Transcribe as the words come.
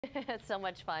It's so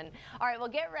much fun. All right, well,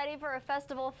 get ready for a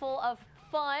festival full of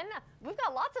fun. We've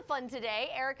got lots of fun today.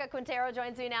 Erica Quintero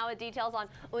joins me now with details on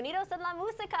Unidos en la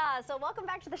Musica. So welcome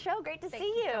back to the show. Great to see you.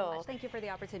 Thank you so much. Thank you for the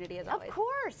opportunity, as always. Of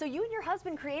course. So you and your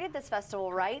husband created this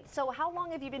festival, right? So how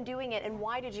long have you been doing it, and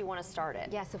why did you want to start it?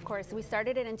 Yes, of course. We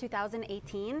started it in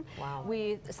 2018. Wow.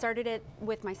 We started it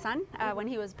with my son when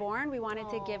he was born. We wanted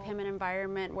to give him an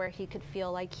environment where he could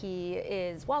feel like he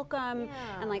is welcome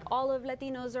and like all of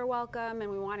Latinos are welcome,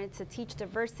 and we wanted to teach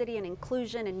diversity and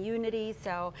inclusion and unity.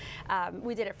 So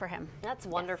we did it for him. That's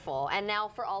wonderful. Yes. And now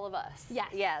for all of us. Yes.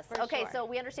 Yes. Okay, sure. So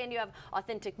we understand you have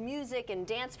authentic music and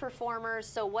dance performers.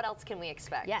 So what else can we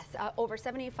expect? Yes, over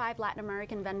 75 Latin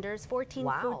American vendors, 14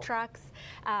 Wow. food trucks.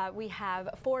 We have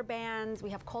 4 bands. We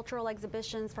have cultural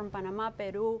exhibitions from Panama,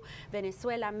 Peru,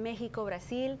 Venezuela, Mexico,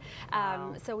 Brazil.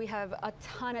 Wow. So we have a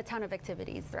ton of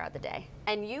activities throughout the day.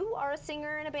 And you are a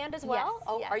singer in a band as well? Yes,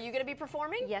 Oh, yes. Are you going to be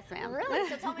performing? Yes, ma'am. Really?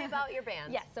 So tell me about your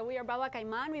band. Yes, so we are Baba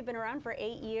Caiman. We've been around for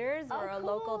 8 years. Oh, We're a cool.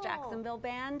 local Jacksonville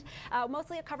band,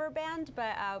 mostly a cover band,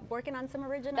 but working on some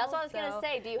originals. That's what I was going to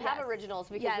say. Do you have originals?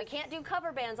 Because we Yes. can't do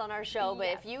cover bands on our show, but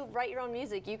if you write your own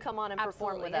music, you come on and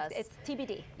perform with us. It's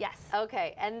TBD, yes.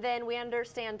 Okay, and then we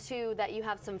understand too that you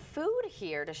have some food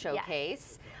here to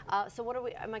showcase. So what are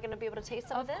we? Am I going to be able to taste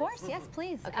some of this? Of course, yes,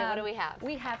 please. Okay, what do we have?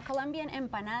 We have Colombian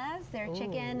empanadas. They're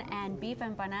chicken and beef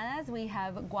empanadas. We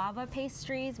have guava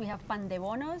pastries. We have pan de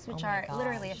bonos, which are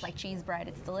literally, it's like cheese bread.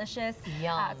 It's delicious.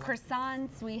 Yum.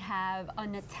 Croissants. We have a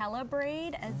Nutella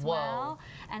braid as well.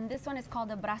 And this one is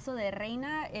called a brazo de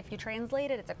reina. If you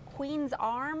translate it, it's a queen's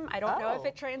arm. I don't know if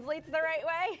it translates the right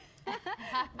way.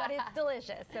 But it's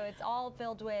delicious. So it's all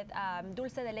filled with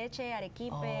dulce de leche,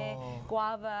 arequipe,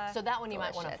 guava. So that one you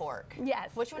might want a fork. Yes.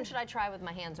 Which one should I try with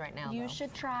my hands right now? You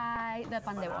should try the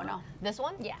pan de bono. This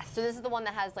one? Yes. So this is the one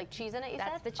that has like cheese in it, you said?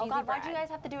 That's the cheesy Oh God, why'd bread. you guys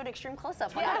have to do an extreme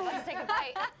close-up? Let's take a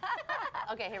bite.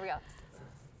 Okay, here we go.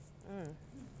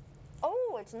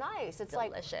 Oh, it's nice. It's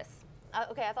delicious.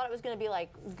 Okay, I thought it was going to be like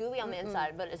gooey on the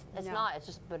inside, but it's not. It's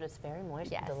just, but it's very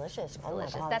moist. Yes. Delicious. Oh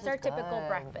delicious. That's our typical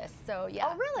breakfast. So yeah.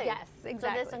 Oh really? Yes,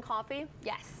 exactly. So this and coffee?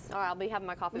 Yes. All right, I'll be having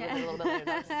my coffee with it a little bit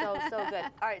later. So good.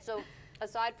 All right, so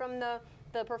aside from the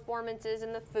performances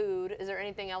and the food, is there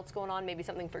anything else going on? Maybe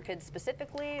something for kids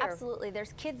specifically? Or? Absolutely.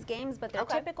 There's kids games, but they're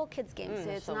typical kids games.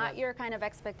 So it's not your kind of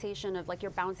expectation of like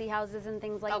your bouncy houses and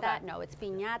things like that. No, it's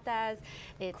piñatas,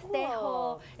 it's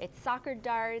tejo, it's soccer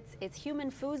darts, it's human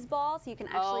foosball, so you can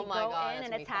actually go in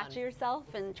and attach yourself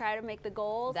and try to make the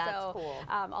goals. That's cool.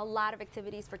 A lot of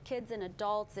activities for kids and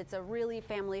adults. It's a really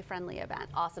family-friendly event.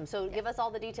 Awesome. So give us all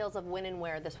the details of when and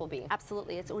where this will be.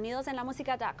 Absolutely. It's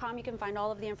unidosenlamusica.com. You can find all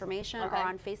of the information.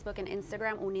 On Facebook and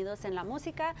Instagram, Unidos en la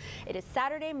Musica. It is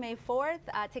Saturday, May 4th.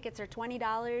 Tickets are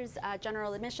 $20,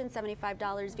 general admission,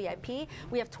 $75 VIP.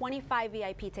 We have 25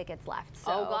 VIP tickets left.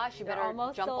 So oh gosh, you better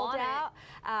almost jump sold on out.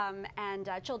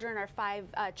 And children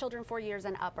are children 4 years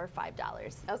and up are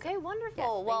 $5. Okay,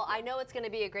 wonderful. Yes, well, I know it's going to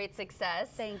be a great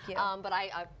success. Thank you. But I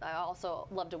also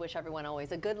love to wish everyone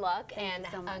always a good luck. Thank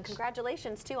you so much.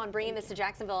 Congratulations too on bringing this to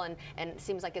Jacksonville, and it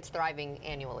seems like it's thriving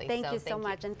annually. Thank you so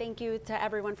much, and thank you to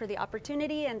everyone for the opportunity.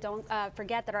 And don't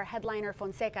forget that our headliner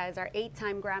Fonseca is our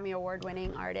 8-time Grammy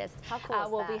Award-winning artist. How cool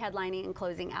is will be headlining and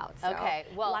closing out. So okay,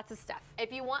 well, lots of stuff.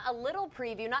 If you want a little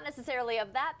preview, not necessarily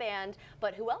of that band,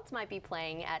 but who else might be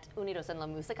playing at Unidos en la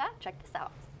Musica, check this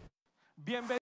out.